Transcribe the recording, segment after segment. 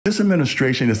This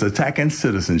administration is attacking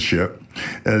citizenship.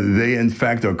 They, in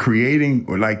fact, are creating,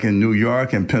 like in New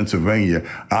York and Pennsylvania,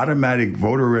 automatic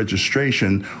voter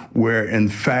registration where, in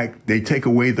fact, they take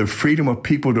away the freedom of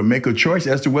people to make a choice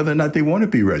as to whether or not they want to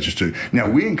be registered. Now,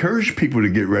 we encourage people to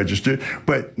get registered,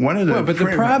 but one of the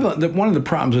one of the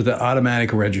problems with the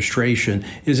automatic registration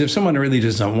is if someone really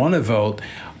doesn't want to vote,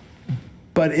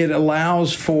 but it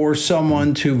allows for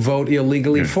someone to vote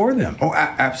illegally for them. Oh,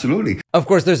 absolutely. Of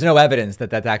course, there's no evidence that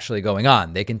that's actually going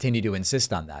on. They continue to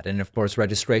insist on that. And of course,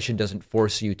 registration doesn't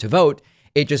force you to vote.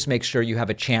 It just makes sure you have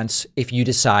a chance if you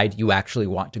decide you actually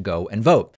want to go and vote.